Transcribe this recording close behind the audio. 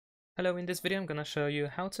Hello, in this video I'm gonna show you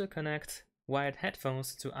how to connect wired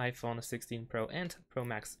headphones to iPhone 16 Pro and Pro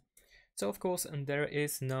Max. So of course there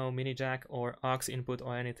is no mini jack or aux input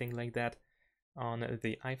or anything like that on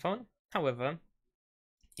the iPhone. However,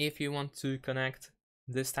 if you want to connect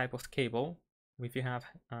this type of cable, if you have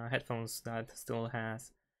headphones that still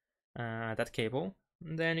has that cable,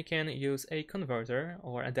 then you can use a converter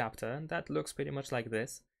or adapter that looks pretty much like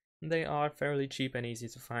this. They are fairly cheap and easy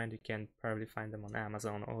to find. You can probably find them on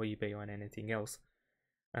Amazon or eBay or anything else.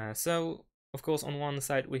 So of course on one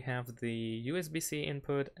side we have the USB-C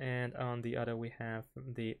input, and on the other we have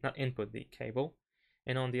the, not input, the cable,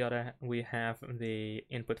 and on the other we have the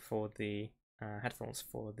input for the headphones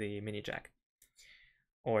for the mini jack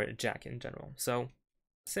or jack in general. So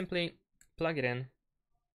simply plug it in,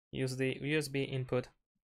 use the USB input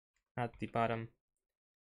at the bottom,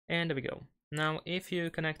 and there we go. Now if you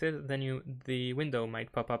connect it, then the window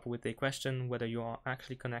might pop up with a question whether you are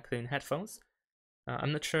actually connecting headphones.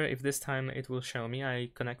 I'm not sure if this time it will show me. I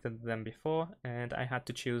connected them before and I had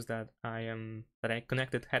to choose that I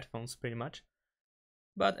connected headphones pretty much.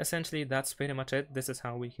 But essentially that's pretty much it. This is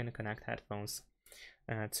how we can connect headphones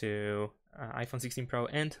to iPhone 16 Pro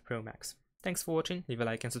and Pro Max. Thanks for watching, leave a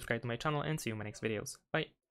like and subscribe to my channel, and see you in my next videos. Bye!